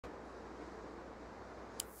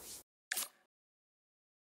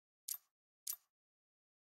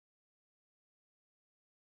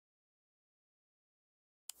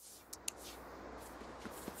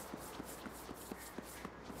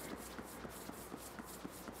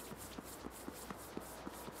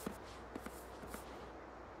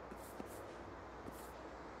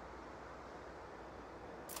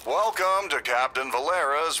Welcome to Captain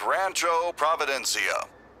Valera's Rancho Providencia.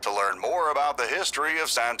 To learn more about the history of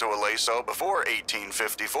Santo Ileso before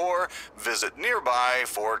 1854, visit nearby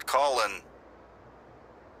Fort Collin.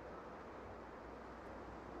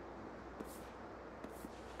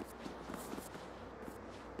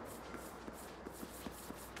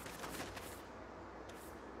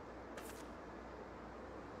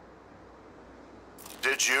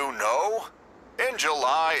 Did you know? In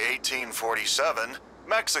July 1847,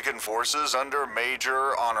 Mexican forces under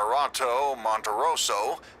Major Honorato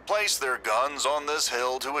Monterroso placed their guns on this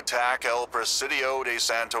hill to attack El Presidio de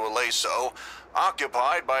Santo Ileso,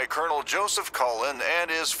 occupied by Colonel Joseph Cullen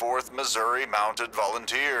and his 4th Missouri Mounted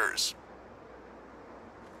Volunteers.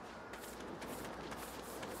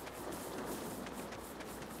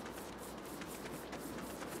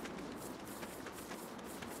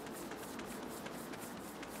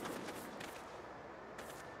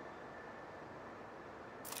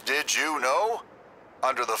 Did you know?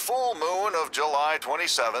 Under the full moon of July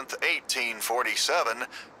 27th, 1847,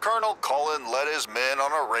 Colonel Cullen led his men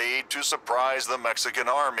on a raid to surprise the Mexican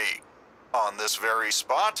army. On this very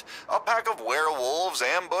spot, a pack of werewolves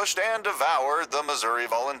ambushed and devoured the Missouri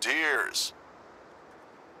Volunteers.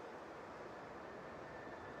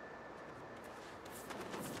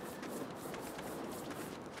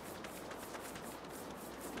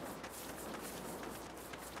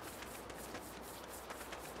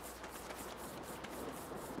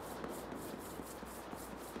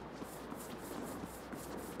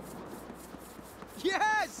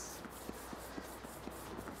 Yes!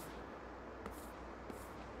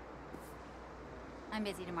 I'm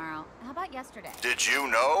busy tomorrow. How about yesterday? Did you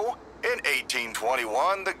know? In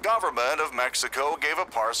 1821, the government of Mexico gave a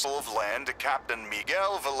parcel of land to Captain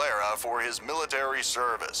Miguel Valera for his military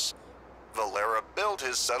service. Valera built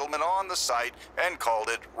his settlement on the site and called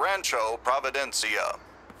it Rancho Providencia.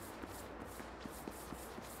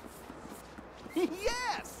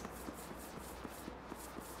 Yes!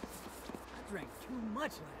 I drank too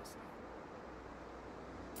much last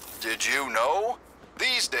night. Did you know?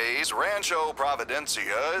 These days, Rancho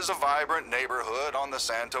Providencia is a vibrant neighborhood on the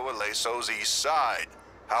Santo Ileso's east side.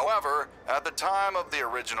 However, at the time of the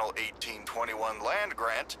original 1821 land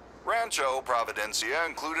grant, Rancho Providencia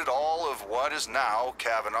included all of what is now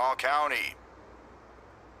Kavanaugh County.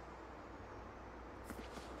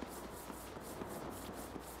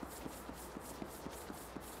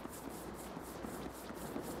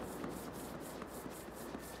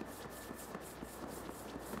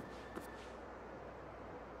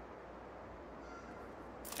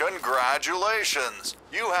 Congratulations!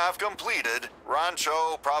 You have completed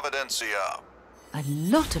Rancho Providencia. A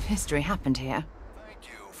lot of history happened here. Thank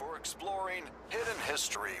you for exploring hidden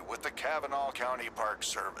history with the Kavanaugh County Park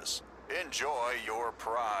Service. Enjoy your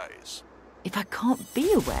prize. If I can't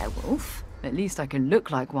be a werewolf, at least I can look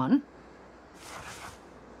like one.